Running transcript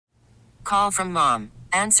Call from mom.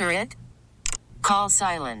 Answer it. Call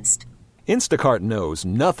silenced. Instacart knows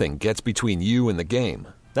nothing gets between you and the game.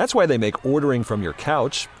 That's why they make ordering from your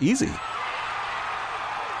couch easy.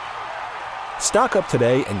 Stock up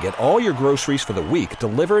today and get all your groceries for the week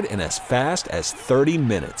delivered in as fast as 30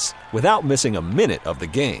 minutes without missing a minute of the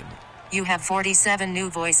game. You have 47 new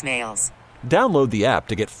voicemails. Download the app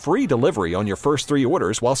to get free delivery on your first 3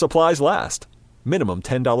 orders while supplies last. Minimum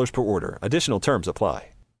 $10 per order. Additional terms apply.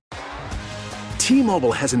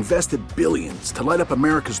 T-Mobile has invested billions to light up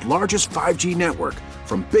America's largest 5G network,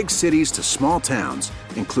 from big cities to small towns,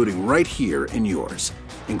 including right here in yours.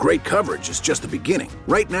 And great coverage is just the beginning.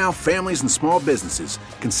 Right now, families and small businesses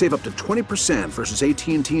can save up to 20% versus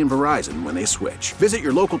AT&T and Verizon when they switch. Visit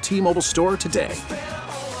your local T-Mobile store today.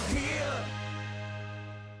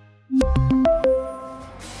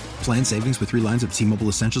 Plan savings with 3 lines of T-Mobile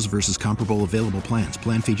Essentials versus comparable available plans.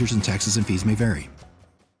 Plan features and taxes and fees may vary.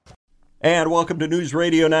 And welcome to News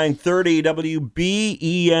Radio 930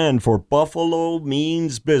 WBEN for Buffalo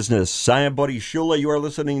Means Business. I am Buddy Shula. You are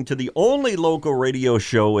listening to the only local radio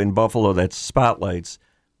show in Buffalo that spotlights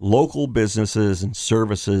local businesses and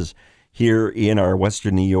services here in our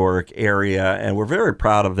Western New York area. And we're very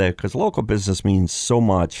proud of that because local business means so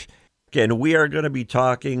much. Again, we are going to be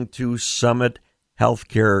talking to Summit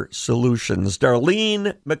Healthcare Solutions.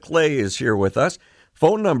 Darlene McClay is here with us.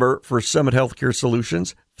 Phone number for Summit Healthcare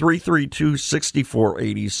Solutions,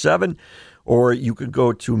 332-6487, or you can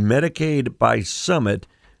go to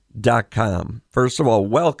MedicaidBySummit.com. First of all,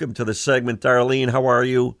 welcome to the segment, Darlene. How are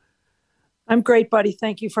you? I'm great, buddy.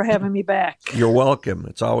 Thank you for having me back. You're welcome.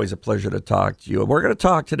 It's always a pleasure to talk to you. And we're going to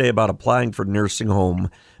talk today about applying for nursing home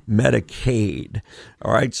Medicaid.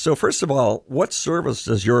 All right. So first of all, what service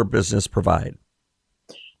does your business provide?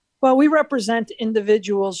 Well, we represent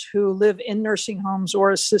individuals who live in nursing homes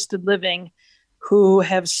or assisted living who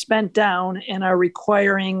have spent down and are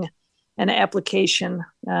requiring an application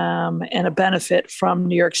and a benefit from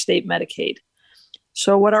New York State Medicaid.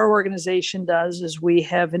 So what our organization does is we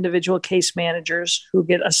have individual case managers who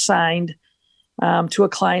get assigned to a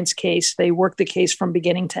client's case. They work the case from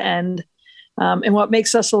beginning to end. And what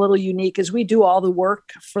makes us a little unique is we do all the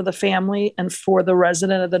work for the family and for the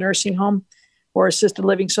resident of the nursing home or assisted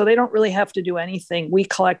living. So they don't really have to do anything. We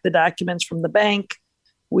collect the documents from the bank.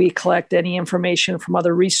 We collect any information from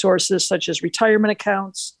other resources such as retirement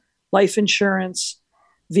accounts, life insurance,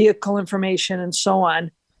 vehicle information, and so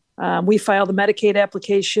on. We file the Medicaid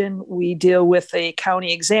application. We deal with a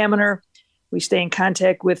county examiner. We stay in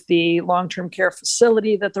contact with the long-term care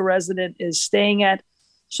facility that the resident is staying at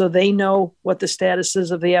so they know what the status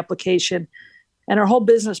is of the application. And our whole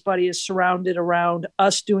business, buddy, is surrounded around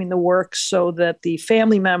us doing the work so that the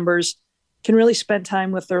family members can really spend time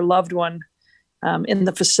with their loved one in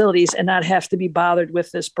the facilities and not have to be bothered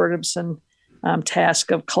with this burdensome task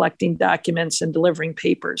of collecting documents and delivering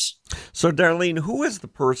papers. So, Darlene, who is the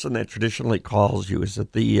person that traditionally calls you? Is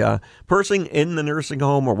it the person in the nursing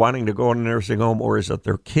home or wanting to go in a nursing home, or is it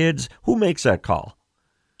their kids? Who makes that call?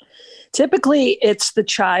 Typically, it's the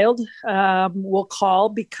child will call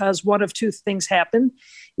because one of two things happen.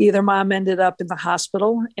 Either mom ended up in the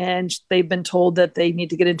hospital and they've been told that they need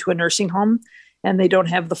to get into a nursing home and they don't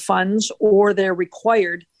have the funds, or they're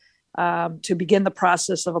required to begin the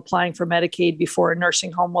process of applying for Medicaid before a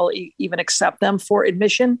nursing home will even accept them for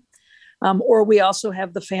admission. Or we also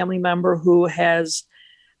have the family member who has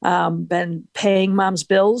been paying mom's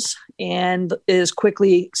bills and is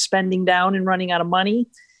quickly spending down and running out of money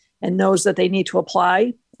and knows that they need to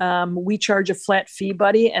apply. We charge a flat fee,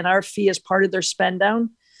 buddy, and our fee is part of their spend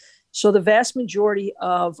down. So the vast majority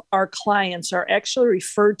of our clients are actually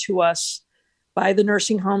referred to us by the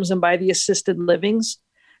nursing homes and by the assisted livings.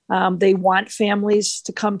 They want families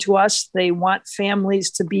to come to us. They want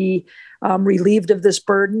families to be relieved of this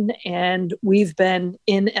burden. And we've been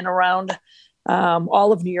in and around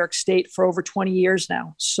all of New York State for over 20 years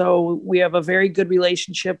now. So we have a very good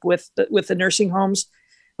relationship with the nursing homes.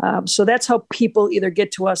 So that's how people either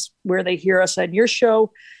get to us where they hear us on your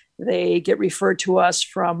show. They get referred to us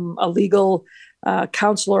from a legal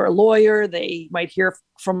counselor or lawyer. They might hear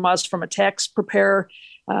from us from a tax preparer.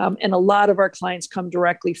 And a lot of our clients come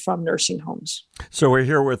directly from nursing homes. So we're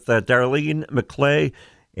here with Darlene McClay,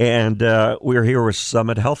 and we're here with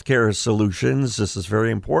Summit Healthcare Solutions. This is very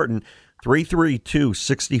important.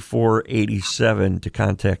 332-6487 to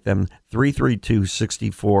contact them,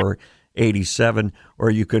 332-6487,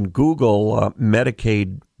 or you can Google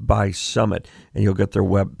Medicaid by Summit, and you'll get their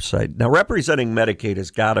website. Now, representing Medicaid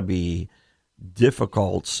has got to be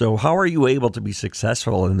difficult. So how are you able to be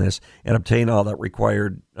successful in this and obtain all that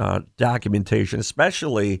required documentation,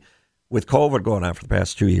 especially with COVID going on for the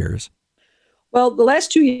past 2 years? Well, the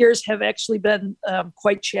last 2 years have actually been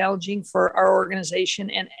quite challenging for our organization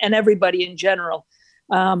and everybody in general,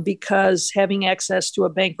 because having access to a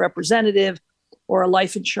bank representative or a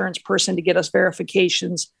life insurance person to get us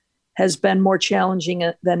verifications has been more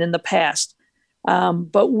challenging than in the past.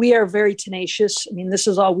 But we are very tenacious. I mean, this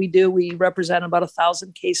is all we do. We represent about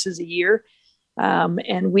 1,000 cases a year.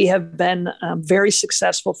 And we have been very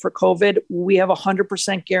successful for COVID. We have a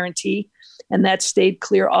 100% guarantee, and that stayed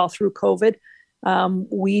clear all through COVID.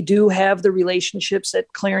 We do have the relationships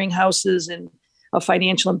at clearinghouses and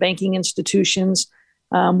financial and banking institutions.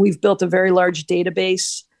 We've built a very large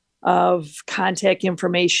database of contact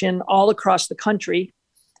information all across the country.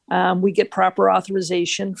 We get proper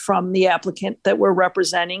authorization from the applicant that we're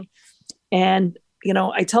representing. And, you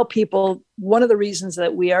know, I tell people one of the reasons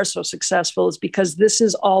that we are so successful is because this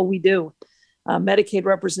is all we do. Medicaid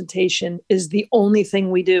representation is the only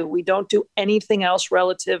thing we do. We don't do anything else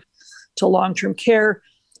relative to long-term care.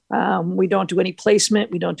 We don't do any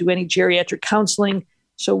placement. We don't do any geriatric counseling.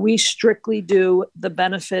 So we strictly do the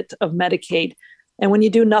benefit of Medicaid. And when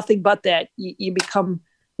you do nothing but that, you become,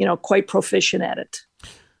 you know, quite proficient at it.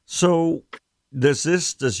 So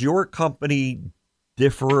does your company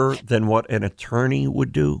differ than what an attorney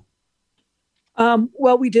would do?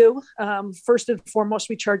 Well, we do. First and foremost,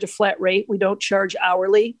 we charge a flat rate. We don't charge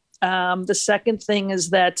hourly. The second thing is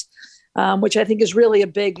that, which I think is really a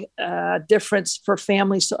big difference for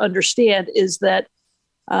families to understand, is that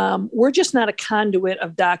we're just not a conduit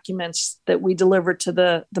of documents that we deliver to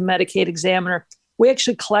the Medicaid examiner. We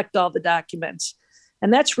actually collect all the documents.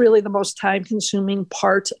 And that's really the most time-consuming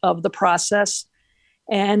part of the process.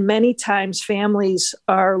 And many times families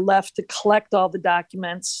are left to collect all the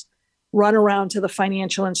documents, run around to the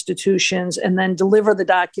financial institutions, and then deliver the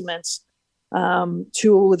documents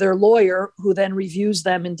to their lawyer, who then reviews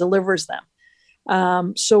them and delivers them.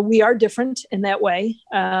 So we are different in that way.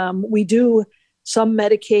 We do some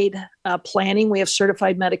Medicaid planning. We have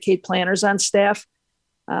certified Medicaid planners on staff.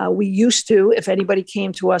 We used to, if anybody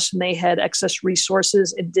came to us and they had excess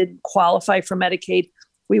resources and didn't qualify for Medicaid,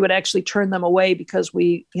 we would actually turn them away because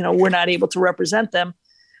we're not able to represent them.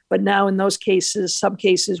 But now in those cases, some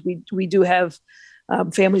cases, we do have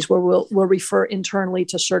families where we'll refer internally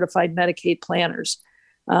to certified Medicaid planners.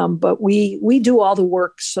 But we do all the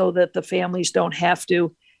work so that the families don't have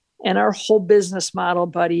to. And our whole business model,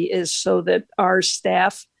 Buddy, is so that our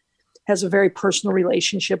staff has a very personal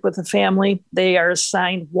relationship with the family. They are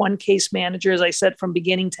assigned one case manager, as I said, from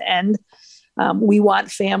beginning to end. We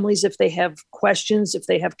want families, if they have questions, if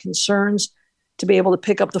they have concerns, to be able to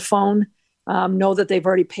pick up the phone, know that they've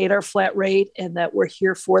already paid our flat rate and that we're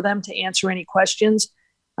here for them to answer any questions.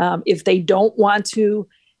 If they don't want to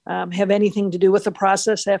have anything to do with the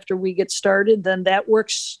process after we get started, then that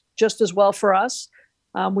works just as well for us.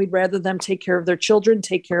 We'd rather them take care of their children,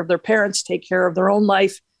 take care of their parents, take care of their own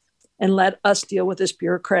life, and let us deal with this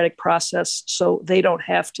bureaucratic process so they don't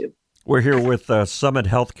have to. We're here with Summit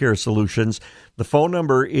Healthcare Solutions. The phone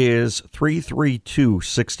number is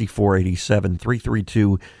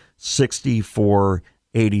 332-6487,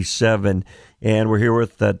 332-6487. And we're here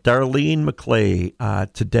with Darlene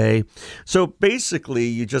McClay today. So basically,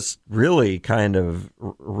 you just really kind of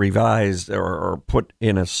revised or put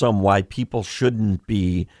in a sum why people shouldn't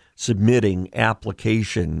be submitting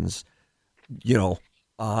applications,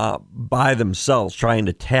 by themselves, trying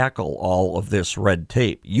to tackle all of this red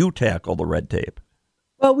tape. You tackle the red tape.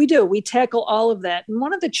 Well, we do. We tackle all of that. And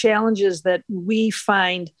one of the challenges that we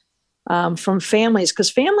find from families,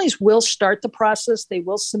 because families will start the process, they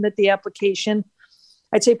will submit the application.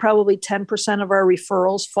 I'd say probably 10% of our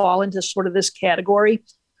referrals fall into sort of this category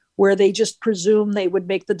where they just presume they would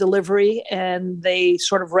make the delivery and they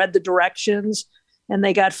sort of read the directions and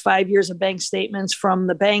they got 5 years of bank statements from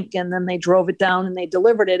the bank, and then they drove it down and they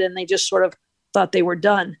delivered it, and they just sort of thought they were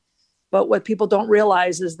done. But what people don't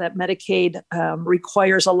realize is that Medicaid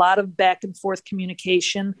requires a lot of back and forth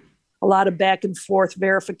communication, a lot of back and forth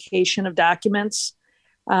verification of documents.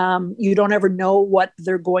 You don't ever know what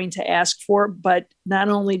they're going to ask for, but not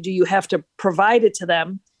only do you have to provide it to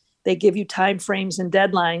them, they give you timeframes and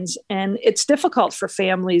deadlines, and it's difficult for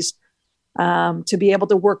families to be able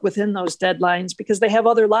to work within those deadlines because they have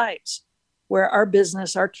other lives. Where our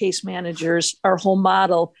business, our case managers, our whole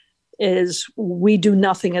model is we do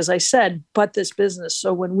nothing, as I said, but this business.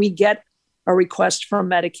 So when we get a request from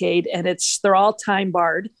Medicaid and they're all time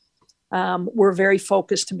barred, we're very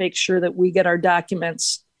focused to make sure that we get our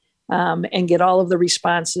documents and get all of the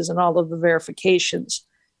responses and all of the verifications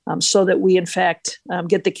so that we, in fact,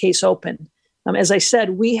 get the case open. As I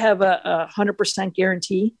said, we have a 100%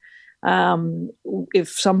 guarantee. If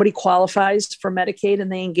somebody qualifies for Medicaid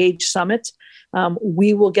and they engage Summit,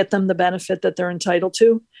 we will get them the benefit that they're entitled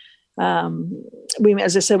to.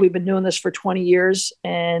 As I said, we've been doing this for 20 years.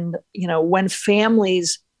 And, when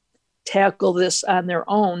families tackle this on their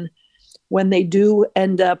own, when they do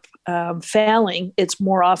end up failing, it's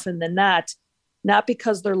more often than not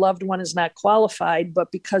because their loved one is not qualified,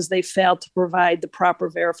 but because they failed to provide the proper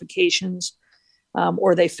verifications,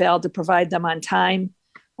 or they failed to provide them on time.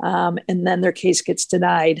 And then their case gets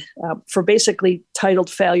denied for basically titled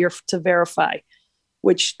failure to verify,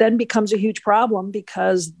 which then becomes a huge problem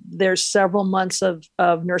because there's several months of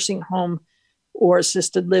nursing home or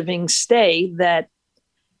assisted living stay that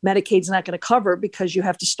Medicaid's not going to cover because you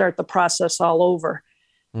have to start the process all over.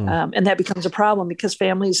 And that becomes a problem because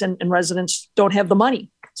families and residents don't have the money.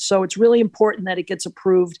 So it's really important that it gets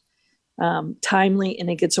approved timely and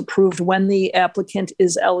it gets approved when the applicant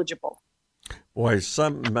is eligible. Boy,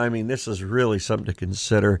 this is really something to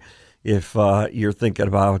consider if you're thinking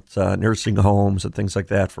about nursing homes and things like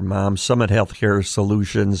that for moms. Summit Healthcare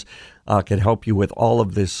Solutions can help you with all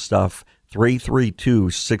of this stuff.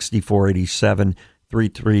 332-6487,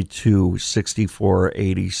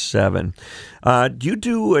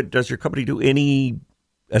 332-6487. Does your company do any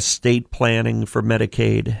estate planning for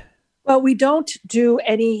Medicaid? Well, we don't do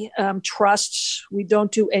any trusts. We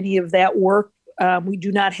don't do any of that work. We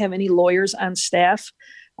do not have any lawyers on staff,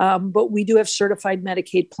 but we do have certified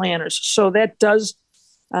Medicaid planners. So that does,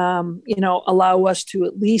 allow us to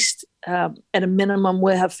at least, at a minimum,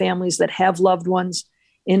 we'll have families that have loved ones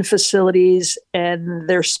in facilities and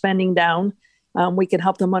they're spending down. We can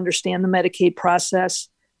help them understand the Medicaid process,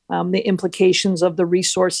 the implications of the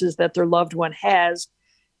resources that their loved one has,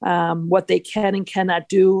 what they can and cannot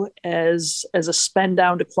do as a spend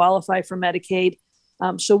down to qualify for Medicaid.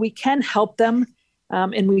 So we can help them,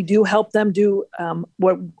 and we do help them do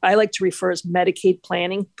what I like to refer as Medicaid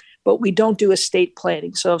planning, but we don't do estate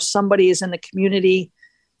planning. So if somebody is in the community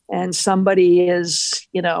and somebody is,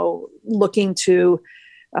 looking to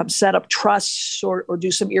set up trusts or do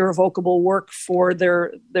some irrevocable work for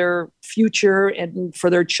their future and for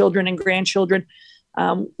their children and grandchildren,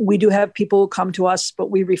 we do have people who come to us, but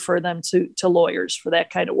we refer them to lawyers for that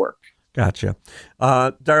kind of work. Gotcha.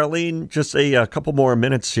 Darlene, just a couple more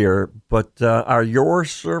minutes here, but are your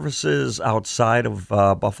services outside of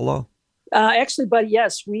Buffalo? Actually, Bud,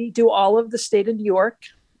 yes, we do all of the state of New York,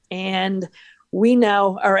 and we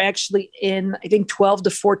now are actually in, I think, 12 to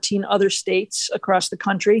 14 other states across the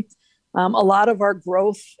country. A lot of our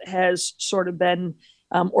growth has sort of been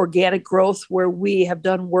organic growth, where we have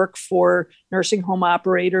done work for nursing home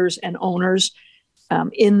operators and owners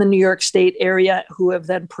in the New York State area who have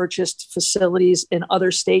then purchased facilities in other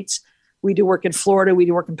states. We do work in Florida. We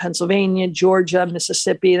do work in Pennsylvania, Georgia,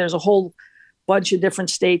 Mississippi. There's a whole bunch of different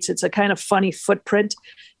states. It's a kind of funny footprint,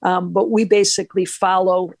 but we basically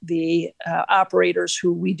follow the operators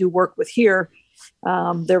who we do work with here.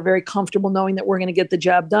 They're very comfortable knowing that we're going to get the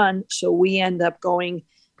job done. So we end up going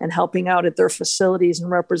and helping out at their facilities and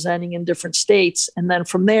representing in different states. And then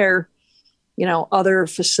from there, other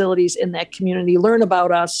facilities in that community learn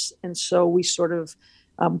about us. And so we sort of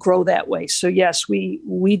grow that way. So yes,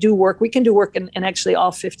 we do work. We can do work in actually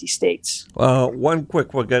all 50 states. One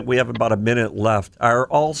quick, we have about a minute left. Are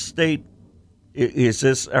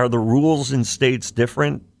the rules in states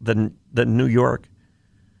different than New York?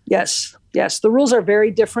 Yes. The rules are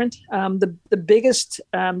very different. The biggest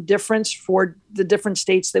difference for the different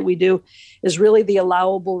states that we do is really the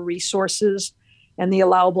allowable resources and the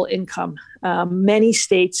allowable income. Many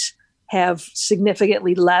states have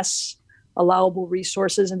significantly less allowable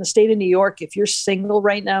resources. In the state of New York, if you're single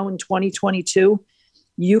right now in 2022,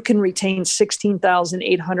 you can retain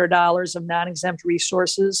 $16,800 of non-exempt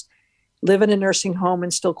resources, live in a nursing home,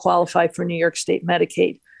 and still qualify for New York State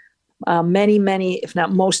Medicaid. Many, if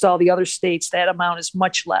not most all the other states, that amount is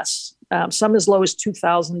much less, some as low as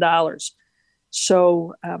 $2,000.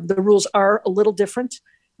 So the rules are a little different.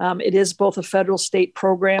 It is both a federal state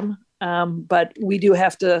program, but we do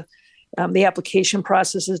have to, the application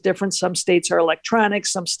process is different. Some states are electronic,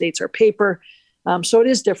 some states are paper. So it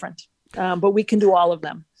is different, but we can do all of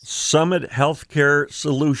them. Summit Healthcare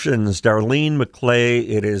Solutions, Darlene McClay,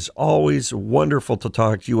 it is always wonderful to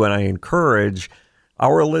talk to you, and I encourage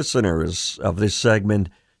our listeners of this segment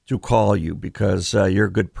to call you because you're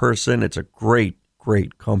a good person. It's a great,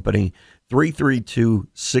 great company.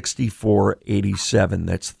 332-6487.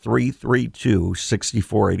 That's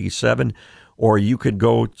 332-6487. Or you could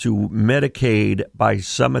go to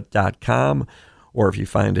MedicaidBySummit.com, or if you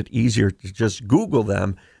find it easier to just Google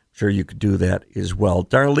them, sure you could do that as well.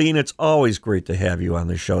 Darlene, it's always great to have you on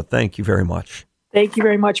the show. Thank you very much. Thank you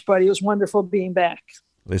very much, buddy. It was wonderful being back.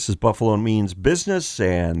 This is Buffalo Means Business,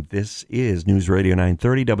 and this is News Radio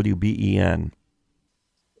 930 WBEN.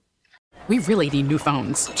 We really need new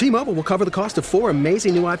phones. T-Mobile will cover the cost of 4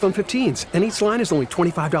 amazing new iPhone 15s, and each line is only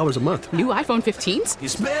 $25 a month. New iPhone 15s?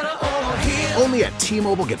 It's better over here. Only at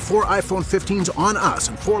T-Mobile, get 4 iPhone 15s on us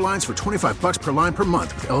and 4 lines for $25 per line per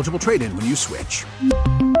month with eligible trade-in when you switch.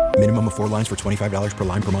 Minimum of 4 lines for $25 per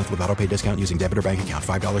line per month with autopay discount using debit or bank account.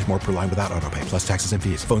 $5 more per line without autopay, plus taxes and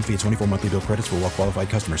fees. Phone fee at 24 monthly bill credits for well-qualified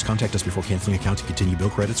customers. Contact us before canceling account to continue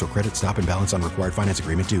bill credits or credit stop and balance on required finance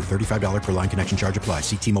agreement due. $35 per line connection charge applies.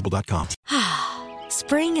 See T-Mobile.com.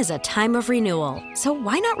 Spring is a time of renewal, so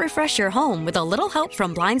why not refresh your home with a little help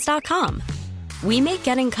from Blinds.com? We make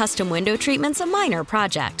getting custom window treatments a minor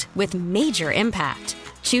project with major impact.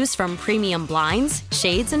 Choose from premium blinds,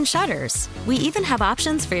 shades, and shutters. We even have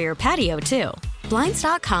options for your patio, too.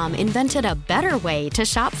 Blinds.com invented a better way to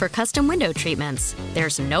shop for custom window treatments.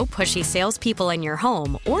 There's no pushy salespeople in your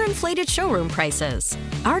home or inflated showroom prices.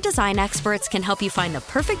 Our design experts can help you find the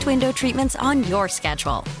perfect window treatments on your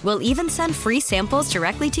schedule. We'll even send free samples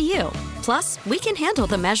directly to you. Plus, we can handle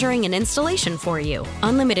the measuring and installation for you.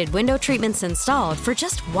 Unlimited window treatments installed for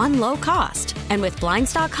just one low cost. And with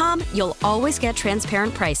Blinds.com, you'll always get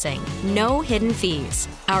transparent pricing. No hidden fees.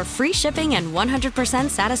 Our free shipping and 100%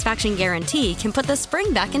 satisfaction guarantee can put the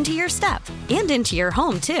spring back into your step and into your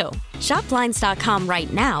home, too. Shop Blinds.com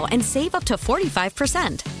right now and save up to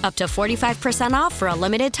 45%. Up to 45% off for a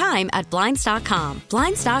limited time at Blinds.com.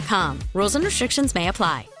 Blinds.com. Rules and restrictions may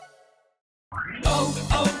apply.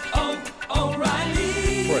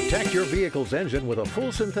 O'Reilly. Protect your vehicle's engine with a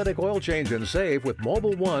full synthetic oil change and save with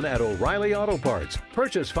Mobil 1 at O'Reilly Auto Parts.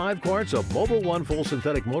 Purchase 5 quarts of Mobil 1 full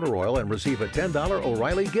synthetic motor oil and receive a $10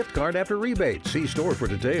 O'Reilly gift card after rebate. See store for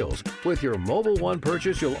details. With your Mobil 1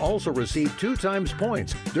 purchase, you'll also receive 2 times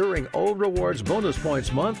points during O Rewards Bonus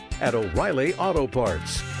Points Month at O'Reilly Auto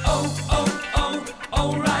Parts.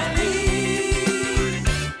 O'Reilly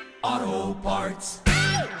Auto Parts.